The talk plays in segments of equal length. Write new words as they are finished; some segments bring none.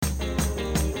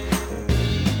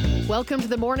Welcome to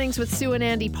the Mornings with Sue and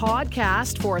Andy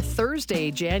podcast for Thursday,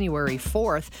 January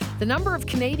 4th. The number of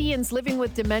Canadians living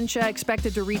with dementia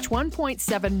expected to reach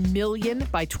 1.7 million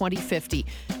by 2050.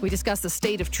 We discuss the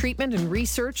state of treatment and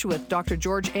research with Dr.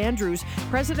 George Andrews,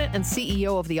 President and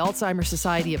CEO of the Alzheimer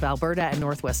Society of Alberta and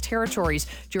Northwest Territories,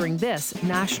 during this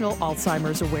National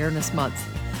Alzheimer's Awareness Month.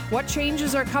 What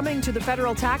changes are coming to the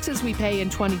federal taxes we pay in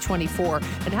 2024,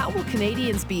 and how will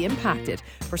Canadians be impacted?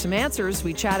 For some answers,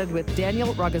 we chatted with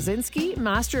Daniel Rogozynski,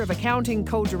 Master of Accounting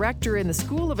Co-Director in the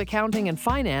School of Accounting and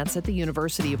Finance at the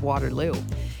University of Waterloo.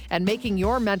 And making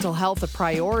your mental health a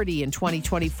priority in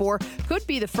 2024 could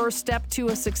be the first step to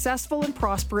a successful and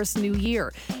prosperous new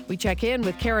year. We check in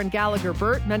with Karen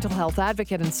Gallagher-Burt, mental health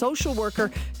advocate and social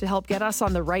worker, to help get us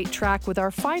on the right track with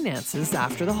our finances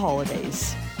after the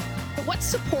holidays. What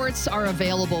supports are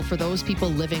available for those people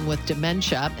living with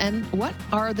dementia, and what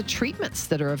are the treatments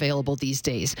that are available these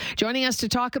days? Joining us to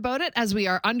talk about it as we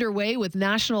are underway with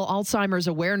National Alzheimer's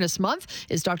Awareness Month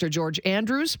is Dr. George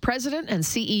Andrews, President and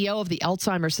CEO of the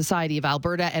Alzheimer Society of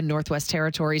Alberta and Northwest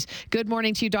Territories. Good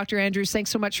morning to you, Dr. Andrews.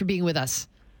 Thanks so much for being with us.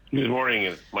 Good morning.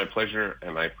 It's my pleasure,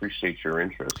 and I appreciate your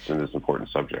interest in this important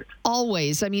subject.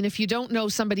 Always. I mean, if you don't know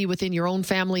somebody within your own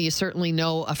family, you certainly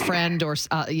know a friend or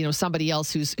somebody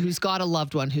else who's got a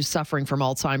loved one who's suffering from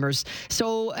Alzheimer's.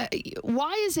 So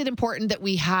why is it important that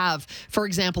we have, for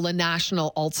example, a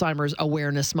National Alzheimer's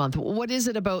Awareness Month? What is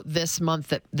it about this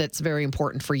month that's very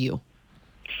important for you?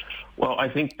 Well, I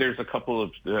think there's a couple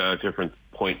of different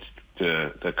points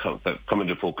that come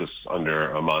into focus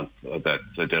under a month that's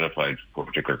identified for a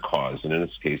particular cause. And in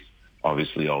this case,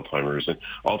 obviously Alzheimer's. And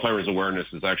Alzheimer's awareness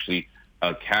is actually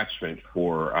a catchment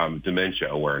for dementia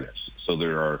awareness. So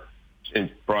there are, in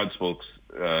broad strokes,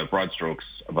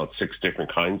 about 6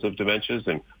 different kinds of dementias,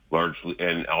 and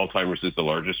Alzheimer's is the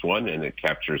largest one, and it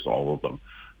captures all of them.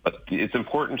 But it's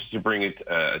important to bring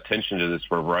attention to this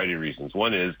for a variety of reasons.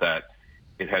 One is that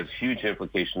it has huge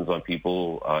implications on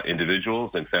people, individuals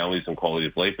and families and quality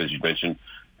of life, as you mentioned.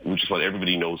 We just want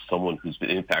everybody knows someone who's been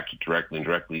impacted directly and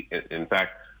indirectly. In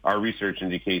fact, our research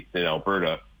indicates in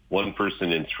Alberta, 1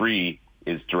 person in 3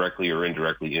 is directly or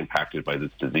indirectly impacted by this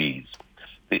disease.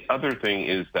 The other thing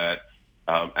is that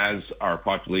as our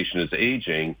population is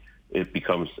aging, it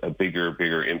becomes a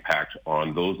bigger impact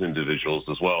on those individuals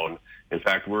as well. And in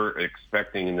fact, we're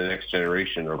expecting in the next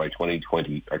generation, or by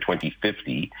 2020 or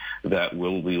 2050, that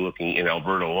we'll be looking in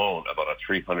Alberta alone about a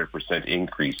 300%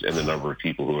 increase in the number of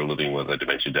people who are living with a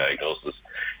dementia diagnosis.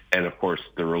 And of course,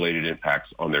 the related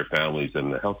impacts on their families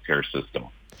and the healthcare system.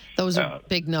 Those are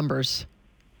big numbers.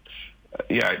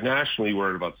 Yeah, nationally,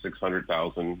 we're at about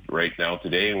 600,000 right now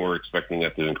today, and we're expecting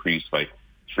that to increase by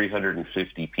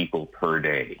 350 people per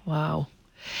day. Wow.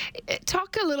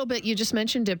 Talk a little bit, you just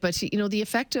mentioned it, but the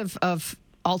effect of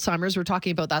Alzheimer's, we're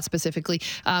talking about that specifically,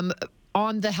 on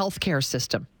the healthcare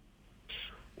system.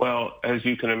 Well, as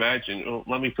you can imagine,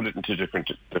 let me put it into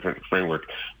different framework.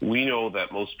 We know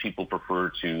that most people prefer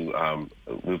to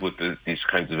live with these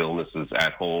kinds of illnesses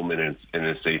at home and in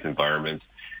a safe environment,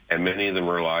 and many of them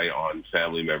rely on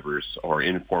family members or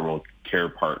informal care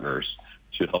partners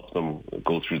to help them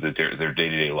go through their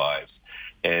day-to-day lives.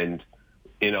 And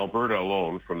in Alberta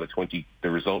alone, from the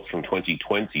results from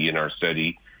 2020 in our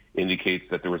study indicates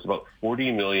that there was about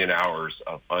 40 million hours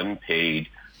of unpaid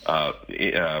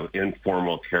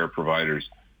informal care providers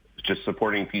just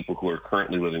supporting people who are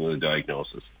currently living with a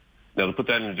diagnosis. Now, to put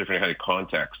that in a different kind of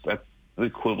context, that's the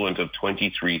equivalent of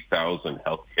 23,000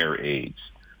 healthcare aides.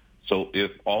 So if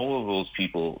all of those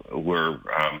people were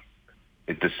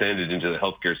descended into the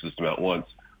healthcare system at once,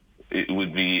 it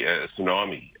would be a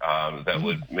tsunami that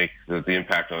would make the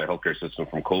impact on the healthcare system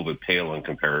from COVID pale in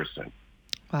comparison.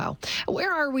 Wow.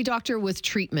 Where are we, Doctor, with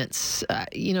treatments,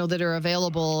 that are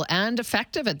available and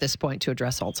effective at this point to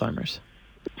address Alzheimer's?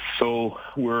 So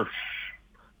we're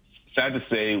sad to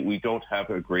say we don't have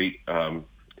a great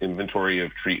inventory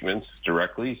of treatments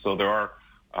directly. So there are,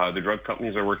 the drug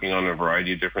companies are working on a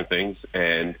variety of different things,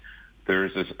 and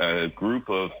there's a group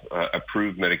of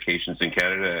approved medications in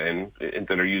Canada and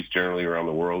that are used generally around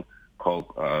the world called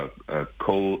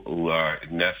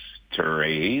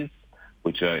cholinesterase,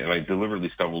 which and I deliberately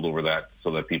stumbled over that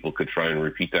so that people could try and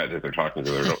repeat that if they're talking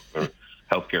to their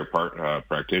healthcare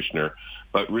practitioner.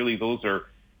 But really, those are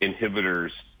inhibitors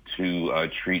to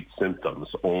treat symptoms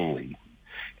only.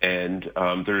 And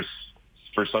for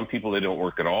some people, they don't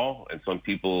work at all, and some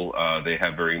people they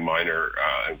have very minor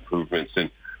improvements. And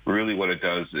really what it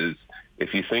does is,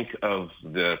 if you think of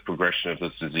the progression of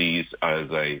this disease as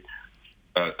a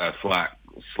flat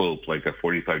slope, like a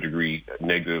 45-degree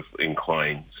negative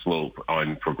incline slope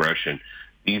on progression,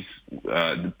 the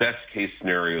best case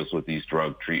scenarios with these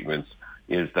drug treatments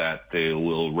is that they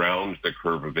will round the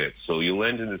curve a bit. So you'll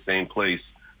end in the same place,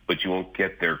 but you won't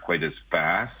get there quite as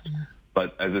fast.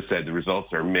 But as I said, the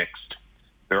results are mixed.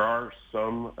 There are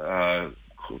some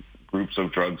groups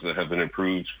of drugs that have been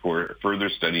approved for further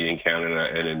study in Canada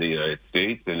and in the United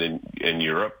States and in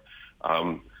Europe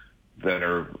that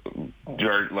are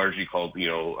largely called,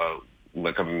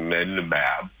 like a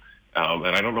medenimab. And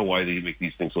I don't know why they make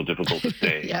these things so difficult to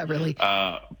say. Yeah, really.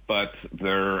 But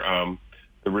the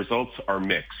results are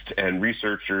mixed, and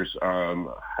researchers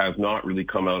have not really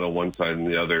come out on one side and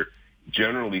the other.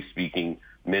 Generally speaking,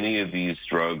 many of these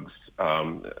drugs,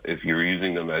 if you're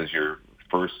using them as your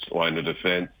first line of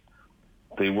defense,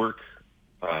 they work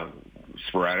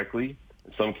sporadically.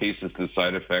 In some cases, the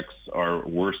side effects are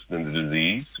worse than the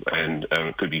disease and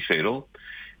could be fatal.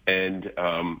 And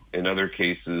in other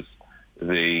cases,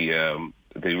 they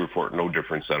report no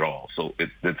difference at all. So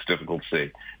it's difficult to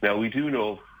say. Now, we do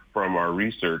know from our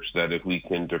research that if we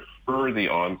can defer the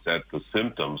onset of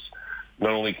symptoms,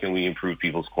 not only can we improve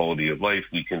people's quality of life,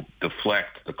 we can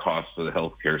deflect the costs of the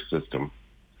healthcare system.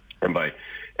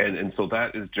 And so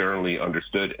that is generally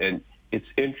understood. And it's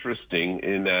interesting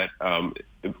in that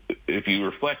if you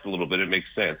reflect a little bit, it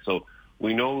makes sense. So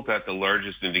we know that the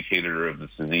largest indicator of this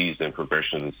disease and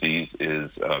progression of the disease is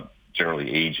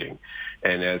generally aging.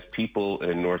 And as people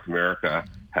in North America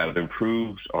have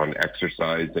improved on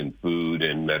exercise and food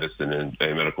and medicine and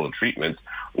medical treatments,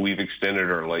 we've extended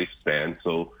our lifespan.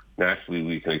 So naturally,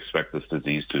 we can expect this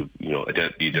disease to,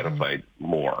 be identified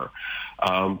more.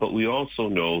 But we also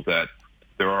know that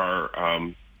there are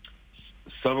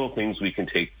several things we can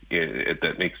take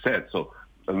that make sense. So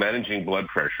managing blood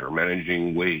pressure,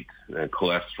 managing weight,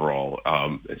 cholesterol,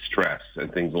 stress,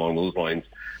 and things along those lines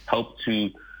help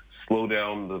to slow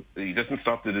down it doesn't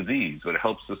stop the disease, but it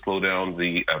helps to slow down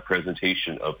the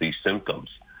presentation of these symptoms.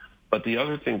 But the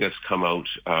other thing that's come out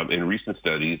in recent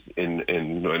studies in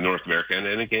North America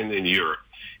and again in Europe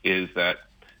is that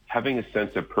having a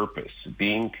sense of purpose,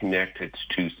 being connected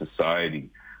to society,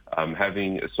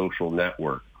 having a social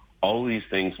network, all these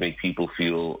things make people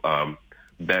feel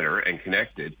better and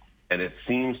connected, and it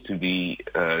seems to be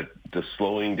the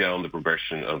slowing down the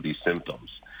progression of these symptoms.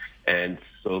 And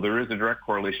so there is a direct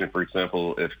correlation. For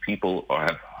example, if people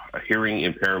have hearing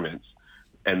impairments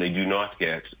and they do not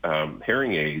get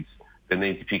hearing aids, then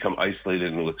they become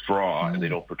isolated and withdraw, and they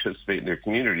don't participate in their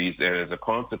communities. And as a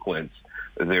consequence,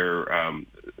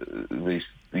 these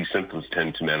symptoms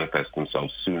tend to manifest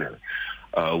themselves sooner.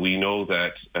 We know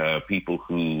that people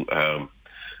who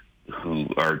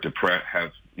are depressed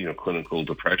have clinical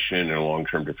depression and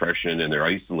long-term depression, and they're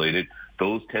isolated.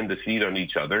 Those tend to feed on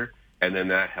each other, and then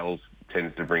that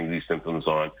tends to bring these symptoms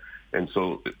on. And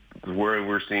so where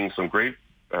we're seeing some great,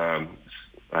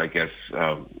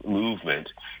 movement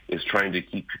is trying to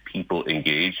keep people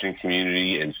engaged in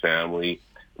community and family,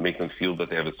 make them feel that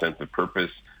they have a sense of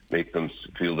purpose, make them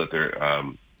feel that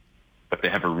that they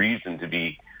have a reason to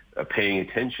be paying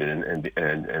attention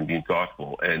and being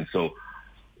thoughtful. And so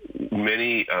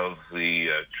many of the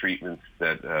treatments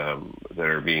that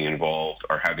are being involved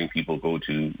are having people go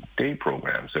to day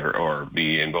programs or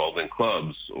be involved in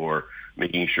clubs or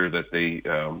making sure that they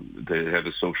have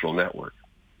a social network.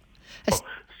 So,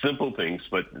 simple things,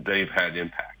 but they've had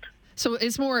impact. So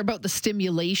it's more about the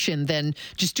stimulation than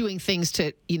just doing things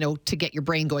to get your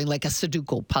brain going, like a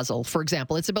Sudoku puzzle, for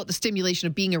example. It's about the stimulation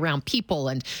of being around people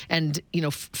and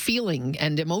feeling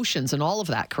and emotions and all of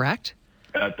that, correct?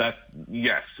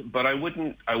 Yes, but I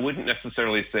wouldn't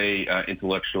necessarily say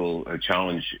intellectual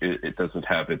challenge. It doesn't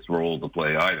have its role to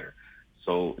play either.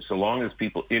 So long as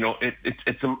people,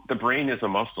 the brain is a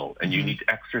muscle, and you need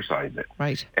to exercise it.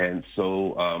 Right. And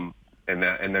so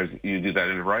you do that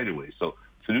in a variety of ways. So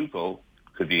Sudoku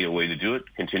could be a way to do it.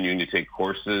 Continuing to take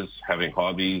courses, having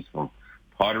hobbies from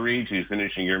pottery to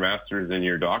finishing your master's and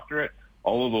your doctorate.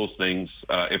 All of those things,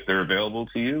 if they're available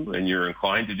to you and you're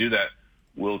inclined to do that,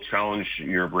 will challenge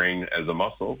your brain as a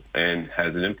muscle and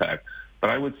has an impact.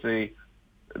 But I would say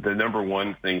the number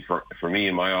one thing for me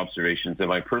in my observations and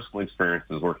my personal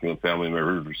experiences working with family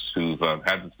members who've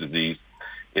had this disease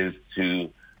is to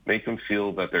make them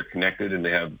feel that they're connected and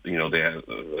they have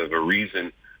a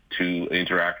reason to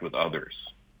interact with others.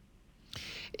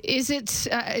 Is it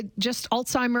just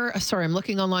Alzheimer? Sorry, I'm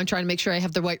looking online trying to make sure I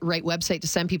have the right website to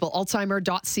send people.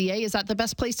 Alzheimer.ca, is that the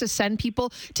best place to send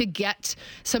people to get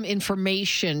some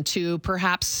information to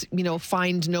perhaps,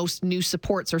 find new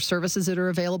supports or services that are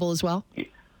available as well?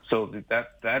 So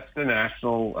that's the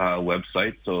national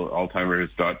website, so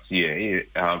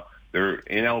Alzheimer's.ca. They're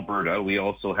in Alberta. We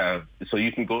also have, so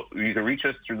you can reach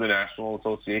us through the National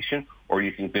Association, or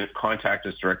you can contact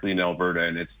us directly in Alberta,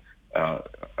 and it's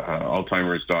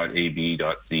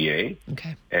alzheimers.ab.ca.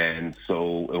 Okay. And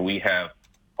so we have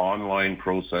online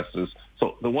processes.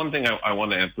 So the one thing I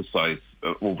want to emphasize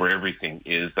over everything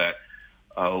is that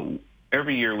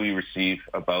every year we receive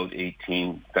about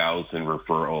 18,000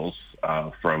 referrals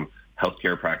from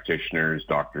healthcare practitioners,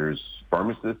 doctors,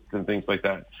 pharmacists, and things like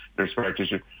that, nurse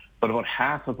practitioners. But about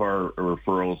half of our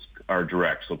referrals are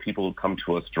direct, so people who come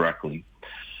to us directly.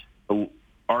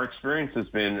 Our experience has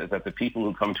been that the people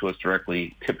who come to us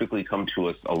directly typically come to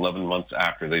us 11 months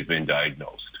after they've been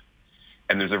diagnosed.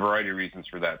 And there's a variety of reasons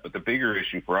for that. But the bigger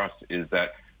issue for us is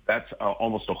that that's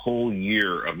almost a whole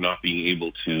year of not being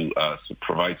able to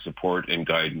provide support and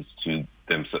guidance to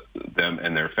them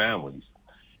and their families.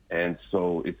 And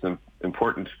so it's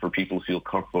important for people to feel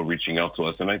comfortable reaching out to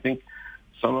us. And I think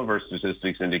some of our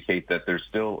statistics indicate that there's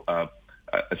still a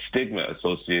stigma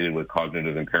associated with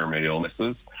cognitive impairment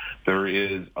illnesses. There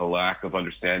is a lack of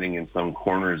understanding in some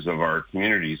corners of our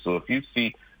community. So if you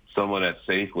see someone at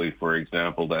Safeway, for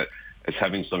example, that is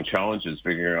having some challenges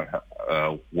figuring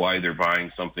out why they're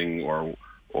buying something or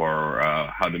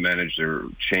how to manage their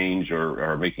change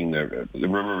or making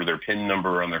remember their PIN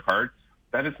number on their card,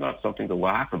 that is not something to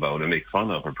laugh about and make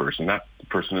fun of a person. That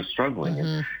person is struggling.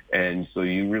 Mm-hmm. And so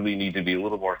you really need to be a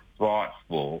little more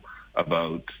thoughtful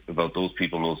about those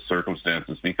people in those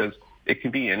circumstances, because it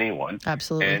can be anyone.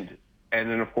 Absolutely. And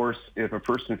then, of course, if a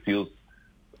person feels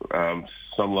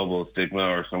some level of stigma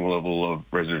or some level of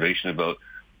reservation about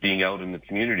being out in the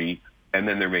community and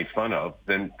then they're made fun of,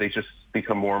 then they just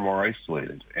become more and more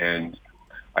isolated. And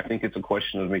I think it's a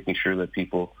question of making sure that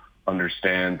people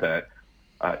understand that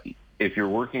if you're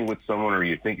working with someone or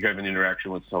you think you have an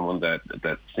interaction with someone that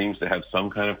seems to have some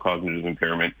kind of cognitive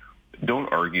impairment,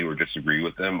 don't argue or disagree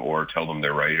with them or tell them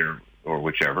they're right or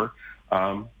whichever.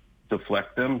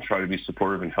 Deflect them, try to be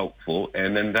supportive and helpful,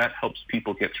 and then that helps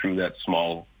people get through that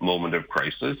small moment of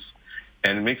crisis,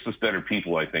 and it makes us better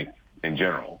people, I think, in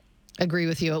general. Agree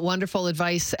with you. Wonderful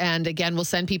advice. And again, we'll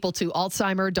send people to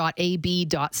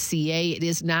alzheimer.ab.ca. It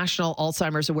is National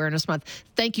Alzheimer's Awareness Month.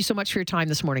 Thank you so much for your time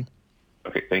this morning.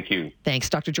 Okay, thank you. Thanks.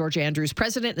 Dr. George Andrews,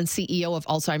 President and CEO of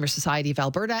Alzheimer's Society of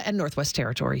Alberta and Northwest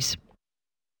Territories.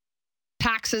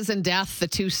 Taxes and death, the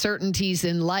two certainties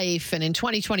in life. And in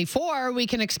 2024, we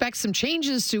can expect some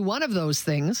changes to one of those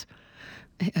things.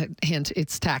 Hint,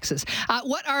 it's taxes.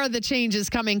 What are the changes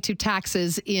coming to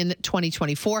taxes in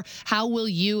 2024? How will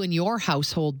you and your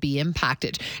household be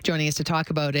impacted? Joining us to talk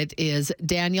about it is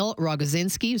Daniel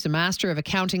Rogozynski, who's a Master of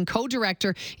Accounting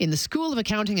co-director in the School of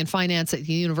Accounting and Finance at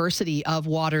the University of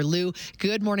Waterloo.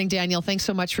 Good morning, Daniel. Thanks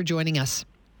so much for joining us.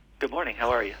 Good morning. How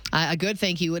are you? Good,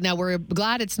 thank you. Now, we're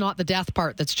glad it's not the death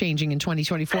part that's changing in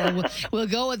 2024. We'll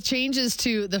go with changes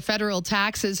to the federal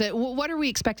taxes. What are we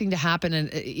expecting to happen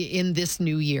in this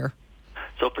new year?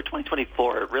 So for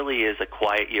 2024, it really is a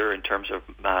quiet year in terms of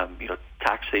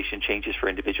taxation changes for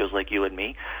individuals like you and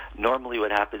me. Normally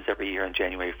what happens every year on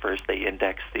January 1st, they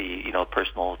index the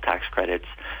personal tax credits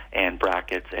and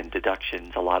brackets and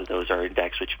deductions. A lot of those are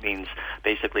indexed, which means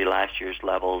basically last year's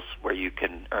levels where you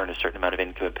can earn a certain amount of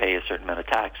income and pay a certain amount of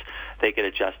tax, they get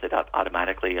adjusted up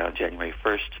automatically on January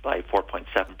 1st by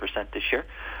 4.7% this year.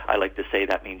 I like to say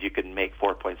that means you can make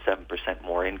 4.7%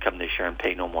 more income this year and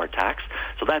pay no more tax.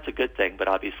 So that's a good thing, but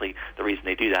obviously the reason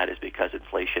they do that is because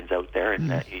inflation's out there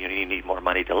and you need more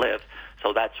money to live.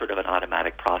 So that's sort of an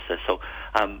automatic process. So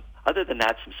other than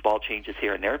that, some small changes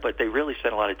here and there, but they really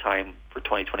spent a lot of time for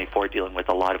 2024 dealing with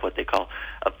a lot of what they call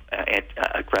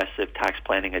aggressive tax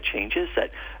planning and changes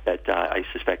that I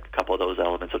suspect a couple of those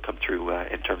elements will come through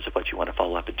in terms of what you want to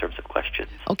follow up in terms of questions.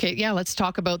 Okay, yeah, let's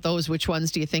talk about those. Which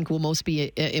ones do you think will most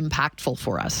be impactful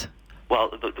for us?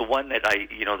 Well, the one that I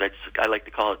like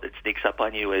to call it that sneaks up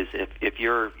on you is if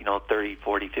you're 30,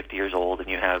 40, 50 years old and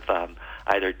you have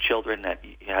either children that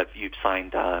you've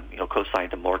signed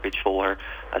co-signed a mortgage for,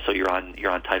 so you're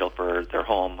on title for their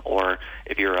home, or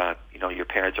if you're your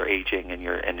parents are aging and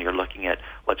you're looking at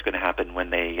what's going to happen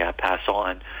when they pass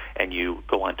on, and you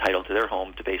go on title to their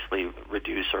home to basically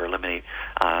reduce or eliminate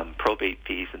probate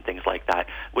fees and things like that,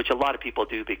 which a lot of people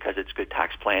do because it's good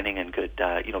tax planning and good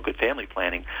good family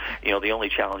planning. The only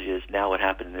challenge is now what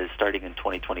happened is starting in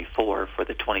 2024 for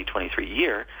the 2023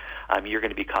 year, you're going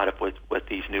to be caught up with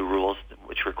these new rules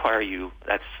which require you.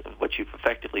 That's what you've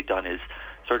effectively done is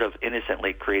sort of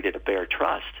innocently created a bare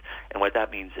trust. And what that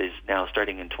means is now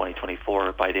starting in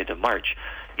 2024, by the end of March,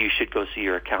 you should go see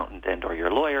your accountant and or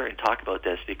your lawyer and talk about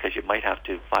this, because you might have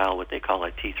to file what they call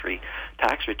a T3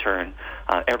 tax return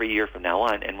every year from now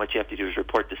on. And what you have to do is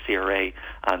report to CRA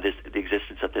the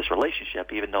existence of this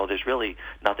relationship, even though there's really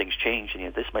nothing's changed.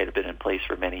 And this might have been in place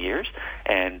for many years,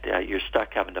 and you're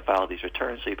stuck having to file these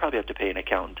returns. So you probably have to pay an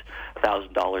accountant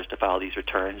 $1,000 to file these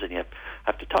returns, and you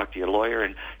have to talk to your lawyer.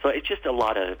 And so it's just a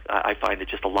lot of, I find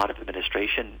it's just a lot of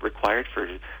administration required for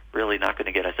really not going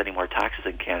to get us any more taxes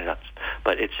in Canada.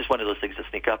 But it's just one of those things that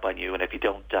sneak up on you, and if you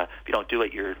don't do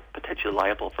it, you're potentially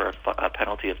liable for a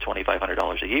penalty of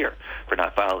 $2,500 a year for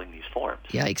not filing these forms.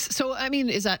 Yikes. So, I mean,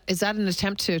 is that an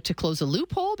attempt to close a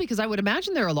loophole? Because I would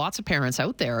imagine there are lots of parents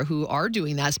out there who are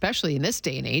doing that, especially in this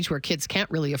day and age where kids can't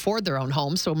really afford their own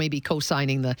home, so maybe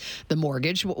co-signing the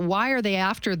mortgage. Why are they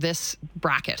after this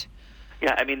bracket?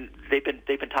 Yeah, I mean, they've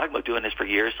been talking about doing this for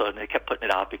years, so they kept putting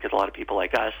it off because a lot of people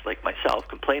like us, like myself,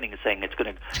 complaining and saying it's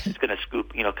going to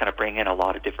scoop, kind of bring in a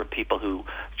lot of different people who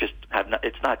just have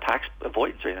it's not tax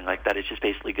avoidance or anything like that. It's just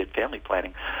basically good family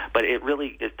planning. But it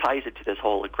ties into this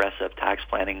whole aggressive tax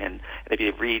planning, and if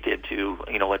you read into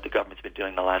what the government's been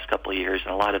doing the last couple of years,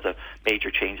 and a lot of the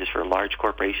major changes for large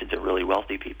corporations and really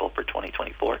wealthy people for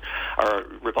 2024 are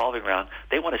revolving around,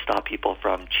 they want to stop people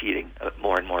from cheating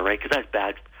more and more, right? Because that's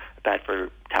bad for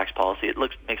tax policy. It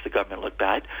makes the government look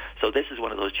bad. So this is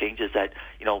one of those changes that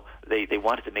they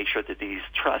wanted to make sure that these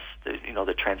trusts,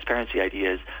 the transparency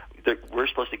ideas, we're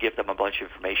supposed to give them a bunch of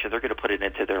information. They're going to put it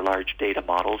into their large data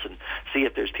models and see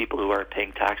if there's people who aren't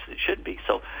paying taxes that shouldn't be.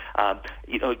 So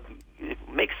it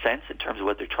makes sense in terms of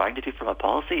what they're trying to do from a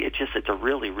policy. It's a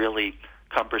really, really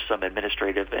cumbersome,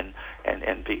 administrative, and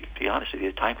be honest with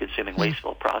you, time-consuming,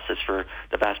 wasteful process for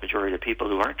the vast majority of people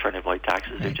who aren't trying to avoid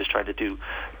taxes. Right. They're just trying to do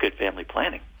good family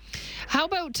planning. How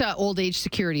about old age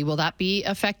security? Will that be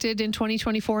affected in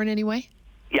 2024 in any way?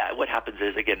 Yeah, what happens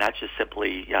is, again, that's just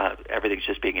simply everyth's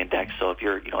just being indexed. So if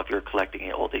you're collecting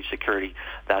an old age security,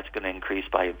 that's going to increase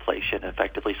by inflation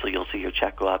effectively. So you'll see your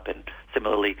check go up. And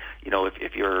similarly,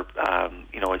 if you're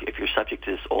subject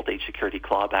to this old age security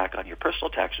clawback on your personal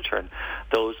tax return,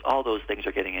 all those things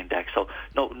are getting indexed. So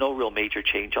no real major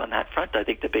change on that front. I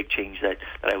think the big change that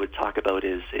I would talk about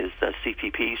is the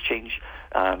CPPs change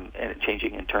and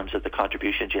changing in terms of the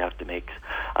contributions you have to make.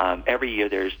 Every year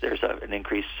there's an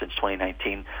increase since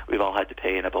 2019. We've all had to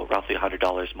pay in about roughly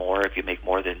 $100 more. If you make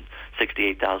more than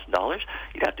 $68,000,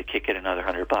 you'd have to kick in another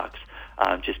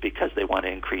 $100, just because they want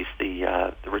to increase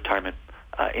the retirement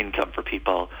income for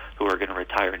people who are going to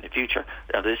retire in the future.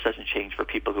 Now, this doesn't change for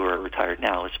people who are retired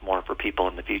now. It's more for people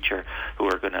in the future who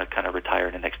are going to kind of retire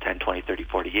in the next 10, 20, 30,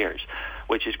 40 years,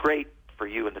 which is great for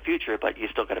you in the future, but you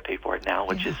still got to pay for it now,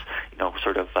 which is,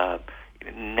 sort of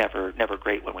never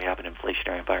great when we have an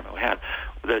inflationary environment. We have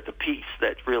the piece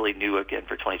that's really new again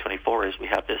for 2024 is we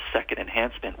have this second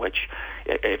enhancement, which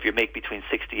if you make between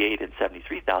 $68,000 and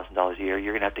 $73,000 a year,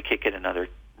 you're going to have to kick in another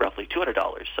roughly $200.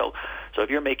 So if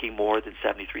you're making more than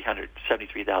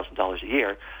 $73,000 a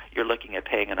year, you're looking at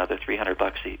paying another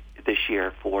 $300 this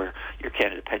year for your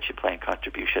Canada Pension Plan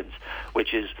contributions,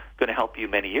 which is going to help you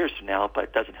many years from now,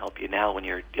 but doesn't help you now when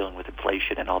you're dealing with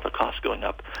inflation and all the costs going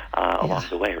up along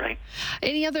the way, right?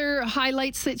 Any other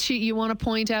highlights that you want to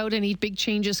point out? Any big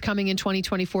changes coming in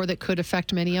 2024 that could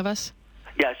affect many of us?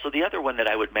 Yeah, so the other one that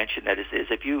I would mention that is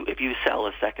if you sell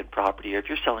a second property, or if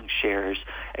you're selling shares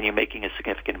and you're making a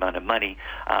significant amount of money,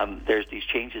 there's these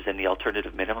changes in the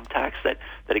alternative minimum tax that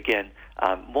again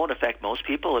won't affect most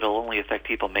people. It'll only affect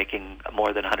people making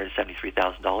more than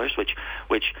 $173,000, which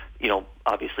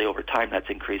obviously over time that's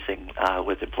increasing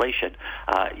with inflation.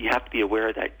 You have to be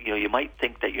aware that you might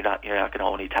think that you're not going to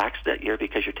owe any tax that year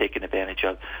because you're taking advantage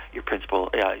of your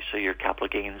principal, so your capital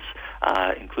gains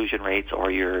inclusion rates or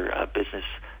your business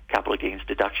capital gains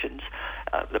deductions.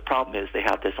 The problem is they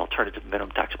have this alternative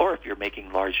minimum tax, or if you're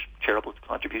making large charitable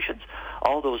contributions,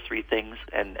 all those three things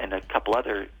and a couple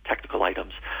other technical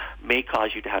items may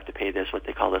cause you to have to pay what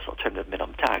they call this alternative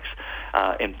minimum tax.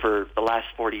 And for the last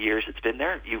 40 years it's been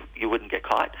there, you wouldn't get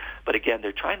caught. But again,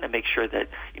 they're trying to make sure that,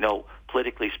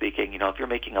 politically speaking, if you're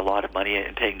making a lot of money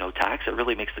and paying no tax, it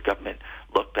really makes the government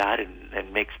look bad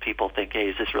and makes people think, hey,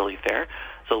 is this really fair?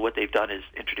 So what they've done is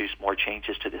introduce more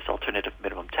changes to this alternative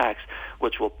minimum tax,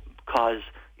 which will cause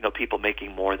people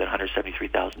making more than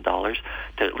 $173,000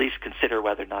 to at least consider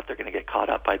whether or not they're going to get caught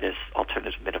up by this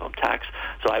alternative minimum tax.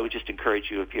 So I would just encourage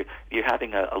you, if you're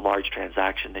having a large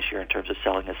transaction this year in terms of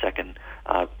selling a second,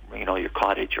 your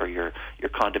cottage or your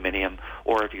condominium,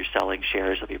 or if you're selling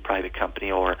shares of your private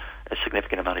company or a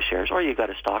significant amount of shares, or you've got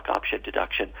a stock option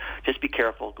deduction, just be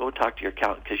careful. Go and talk to your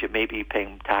accountant, because you may be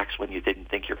paying tax when you didn't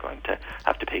think you're going to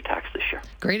have to pay tax this year.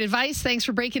 Great advice. Thanks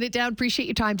for breaking it down. Appreciate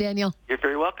your time, Daniel. You're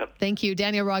very welcome. Thank you.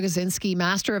 Daniel Rogozynski,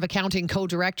 Master of Accounting,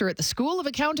 Co-Director at the School of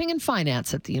Accounting and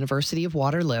Finance at the University of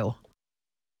Waterloo.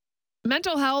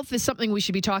 Mental health is something we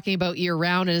should be talking about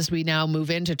year-round as we now move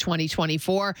into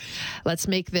 2024. Let's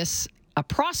make this a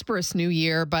prosperous new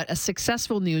year, but a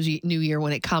successful new year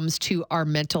when it comes to our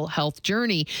mental health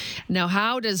journey. Now,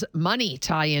 how does money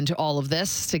tie into all of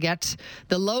this? To get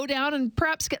the lowdown and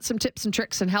perhaps get some tips and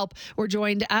tricks and help, we're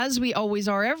joined, as we always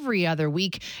are every other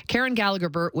week, Karen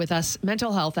Gallagher-Burt with us,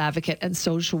 mental health advocate and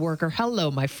social worker.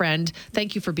 Hello, my friend.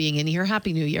 Thank you for being in here.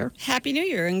 Happy New Year. Happy New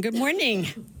Year and good morning.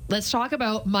 Let's talk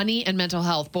about money and mental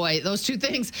health. Boy, those two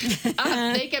things,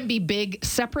 they can be big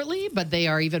separately, but they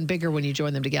are even bigger when you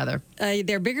join them together.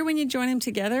 They're bigger when you join them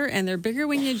together, and they're bigger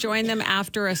when you join them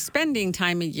after a spending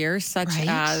time of year, such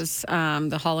as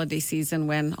the holiday season,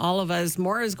 when all of us,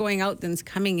 more is going out than's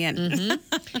coming in.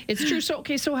 Mm-hmm. It's true.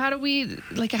 So how do we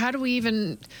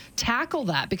even tackle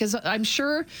that? Because I'm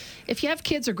sure if you have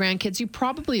kids or grandkids, you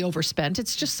probably overspent.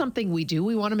 It's just something we do.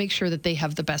 We want to make sure that they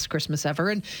have the best Christmas ever.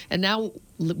 And now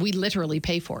we literally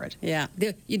pay for it. Yeah.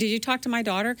 Did you talk to my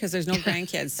daughter? Because there's no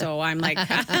grandkids, so I'm like,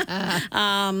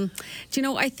 I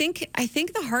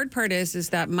think the hard part is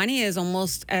that money is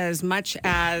almost as much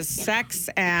as sex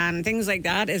and things like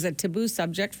that is a taboo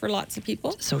subject for lots of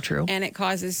people. So true. And it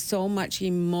causes so much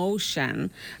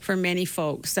emotion for many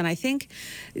folks. And I think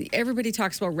everybody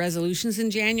talks about resolutions in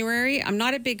January. I'm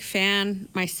not a big fan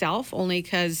myself, only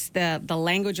because the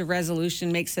language of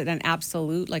resolution makes it an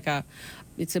absolute,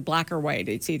 it's a black or white.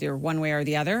 It's either one way or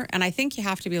the other. And I think you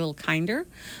have to be a little kinder.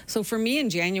 So for me in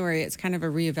January, it's kind of a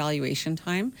reevaluation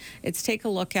time. It's take a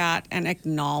look at and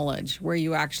acknowledge where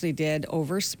you actually did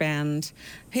overspend.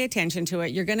 Pay attention to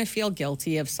it. You're going to feel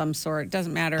guilty of some sort.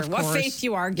 Doesn't matter what faith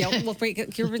you are. Guilt will make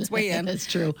its way in. That's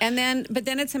true. But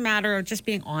then it's a matter of just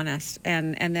being honest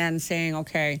and then saying,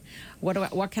 okay,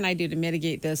 what can I do to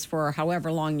mitigate this for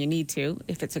however long you need to,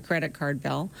 if it's a credit card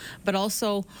bill, but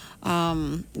also,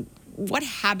 what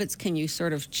habits can you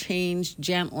sort of change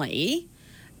gently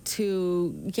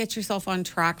to get yourself on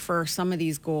track for some of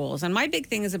these goals? And my big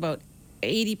thing is about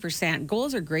 80%.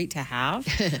 Goals are great to have,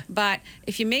 but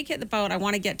if you make it about, I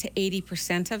want to get to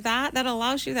 80% of that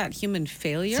allows you that human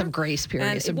failure. Some grace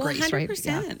period, grace, 100%,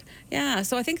 right? Yeah.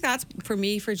 So I think that's, for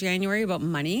me, for January, about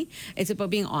money. It's about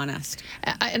being honest.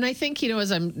 And I think,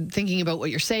 as I'm thinking about what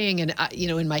you're saying, and,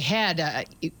 in my head,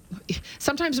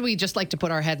 sometimes we just like to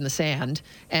put our head in the sand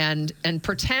and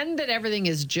pretend that everything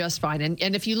is just fine.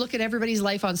 And if you look at everybody's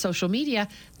life on social media,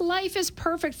 life is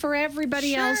perfect for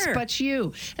everybody else but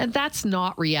you. And that's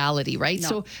not reality, right? No.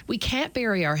 So we can't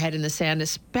bury our head in the sand,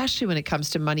 especially when it comes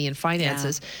to money and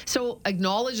finances. Yeah. So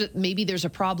acknowledge that maybe there's a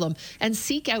problem and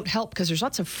seek out help, because there's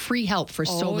lots of free help for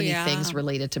so many things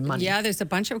related to money. Yeah, there's a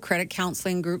bunch of credit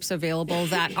counseling groups available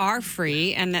that are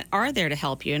free and that are there to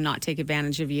help you and not take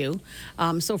advantage of you.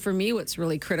 So for me, what's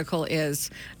really critical is,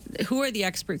 who are the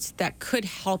experts that could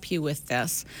help you with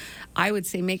this? I would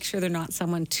say make sure they're not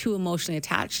someone too emotionally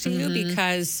attached to you,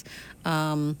 because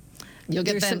you'll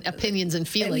get some opinions and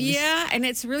feelings. Yeah, and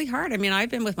it's really hard. I mean, I've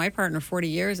been with my partner 40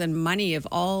 years, and money, of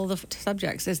all the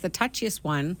subjects, is the touchiest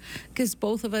one, because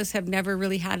both of us have never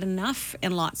really had enough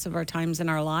in lots of our times in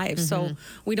our lives. So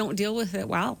we don't deal with it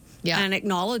well. Yeah. And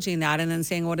acknowledging that, and then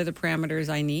saying, what are the parameters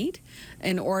I need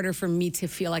in order for me to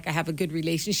feel like I have a good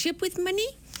relationship with money?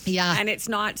 Yeah. And it's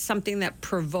not something that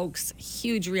provokes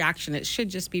huge reaction. It should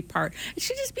just be it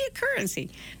should just be a currency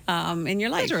in your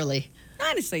life. Literally.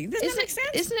 Honestly, doesn't that make sense?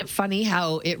 Isn't it funny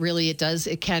how it does?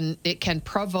 It can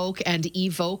provoke and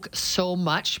evoke so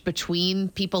much between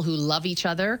people who love each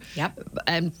other,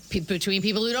 and between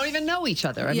people who don't even know each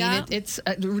other. I mean, it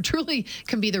truly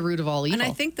can be the root of all evil. And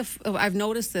I think I've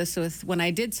noticed this when I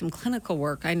did some clinical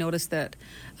work. I noticed that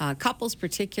couples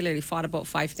particularly fought about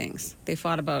 5 things. They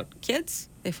fought about kids,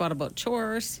 they fought about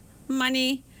chores,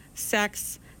 money,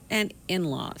 sex, and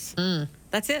in-laws.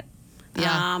 That's it.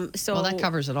 Yeah. Well, that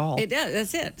covers it all. It does.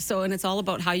 That's it. So, and it's all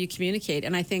about how you communicate.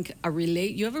 And I think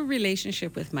you have a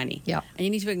relationship with money. Yeah. And you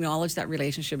need to acknowledge that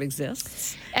relationship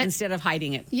exists instead of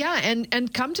hiding it. Yeah.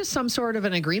 And come to some sort of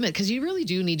an agreement, because you really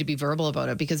do need to be verbal about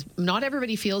it, because not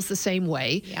everybody feels the same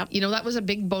way. Yep. That was a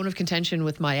big bone of contention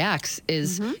with my ex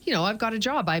is, I've got a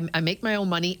job. I make my own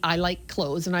money. I like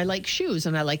clothes and I like shoes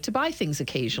and I like to buy things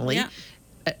occasionally. Yeah.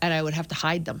 And I would have to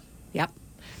hide them. Yep.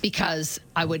 because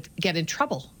I would get in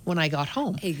trouble when I got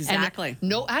home. Exactly. And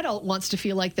no adult wants to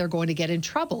feel like they're going to get in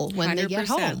trouble when they get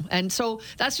 100%. home. And so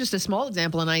that's just a small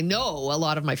example. And I know a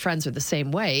lot of my friends are the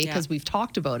same way because we've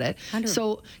talked about it. 100.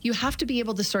 So you have to be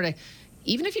able to sort of,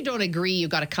 even if you don't agree,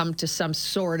 you've got to come to some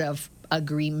sort of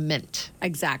agreement.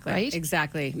 Exactly. Right?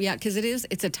 Exactly. Yeah, because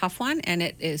it's a tough one, and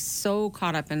it is so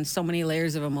caught up in so many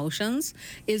layers of emotions.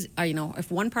 If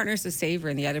one partner is a saver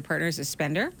and the other partner is a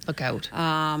spender, Look out.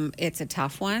 it's a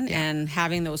tough one. Yeah. And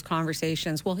having those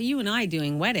conversations. Well, you and I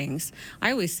doing weddings,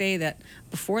 I always say that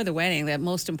before the wedding, the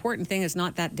most important thing is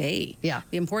not that day. Yeah.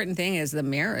 The important thing is the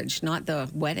marriage, not the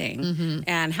wedding. Mm-hmm.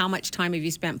 And how much time have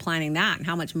you spent planning that, and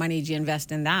how much money did you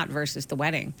invest in that versus the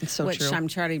wedding? It's so which true. I'm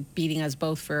trying to beating us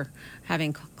both for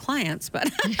having clients,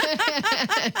 but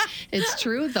It's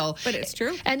true, though. But it's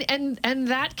true. And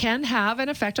that can have an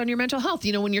effect on your mental health.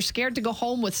 You know, when you're scared to go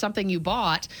home with something you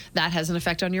bought, that has an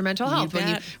effect on your mental health.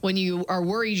 bet. When you are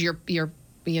worried your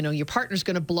partner's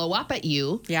going to blow up at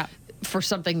you. Yeah. For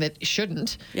something that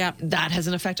shouldn't, Yeah. that has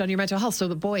an effect on your mental health. So,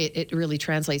 it really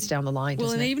translates down the line, Well,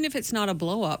 doesn't and it? even if it's not a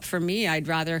blow up, for me, I'd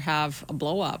rather have a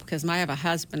blow up because I have a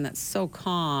husband that's so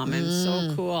calm and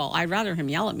so cool. I'd rather him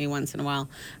yell at me once in a while,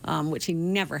 which he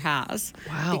never has.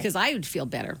 Wow. Because I would feel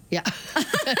better. Yeah.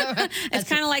 It's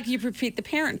kind of like you repeat the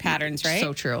parent patterns, right?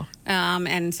 So true.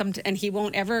 And he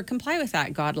won't ever comply with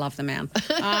that. God love the man.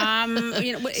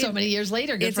 So many years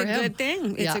later, good it's for a him. good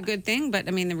thing. It's Yeah. a good thing. But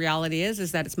I mean, the reality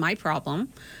is that it's my problem,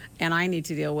 and I need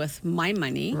to deal with my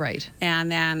money. Right. And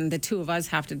then the two of us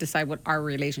have to decide what our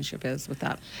relationship is with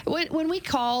that. When we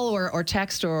call or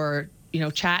text or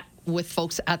chat with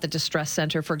folks at the Distress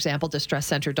Center, for example,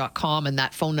 distresscenter.com, and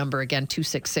that phone number again,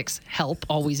 266-HELP,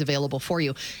 always available for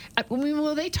you.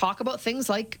 Will they talk about things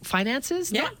like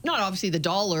finances? Yeah. Not obviously the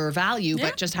dollar value, Yeah.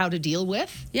 but just how to deal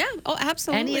with Yeah. Oh,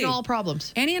 absolutely. any and all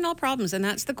problems. Any and all problems, and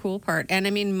that's the cool part. And I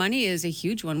mean, money is a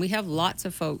huge one. We have lots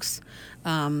of folks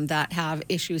that have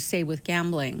issues, say, with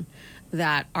gambling,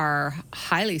 that are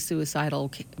highly suicidal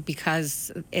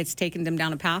because it's taken them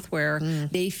down a path where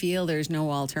they feel there's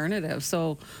no alternative.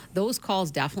 So those calls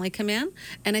definitely come in,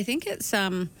 and I think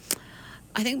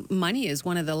I think money is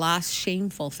one of the last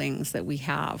shameful things that we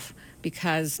have.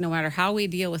 Because no matter how we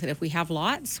deal with it, if we have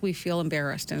lots, we feel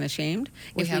embarrassed and ashamed.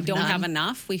 If we don't have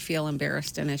enough, we feel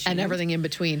embarrassed and ashamed. And everything in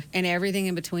between. And everything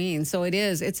in between. So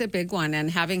it's a big one.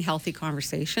 And having healthy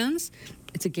conversations,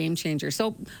 it's a game changer.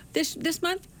 So this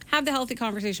month, have the healthy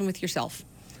conversation with yourself.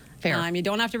 Fair. You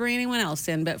don't have to bring anyone else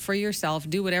in, but for yourself,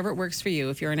 do whatever works for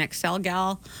you. If you're an Excel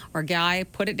gal or guy,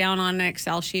 put it down on an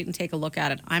Excel sheet and take a look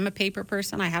at it. I'm a paper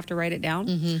person. I have to write it down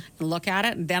and look at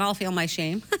it, and then I'll feel my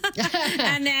shame.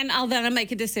 And then I'll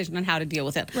make a decision on how to deal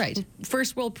with it. Right.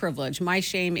 First world privilege. My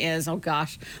shame is, oh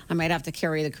gosh, I might have to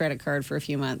carry the credit card for a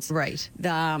few months. Right.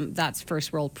 That's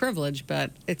first world privilege, but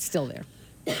it's still there.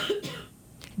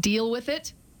 Deal with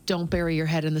it. Don't bury your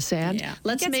head in the sand. Yeah.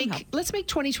 Let's Get some help. make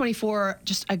 2024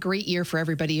 just a great year for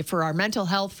everybody, for our mental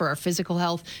health, for our physical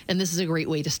health, and this is a great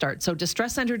way to start. So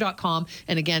distresscenter.com,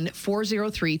 and again,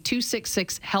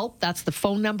 403-266-HELP. That's the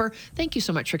phone number. Thank you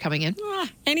so much for coming in.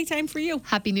 Anytime for you.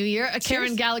 Happy New Year.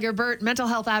 Karen Gallagher-Burt, mental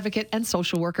health advocate and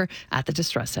social worker at the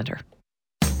Distress Center.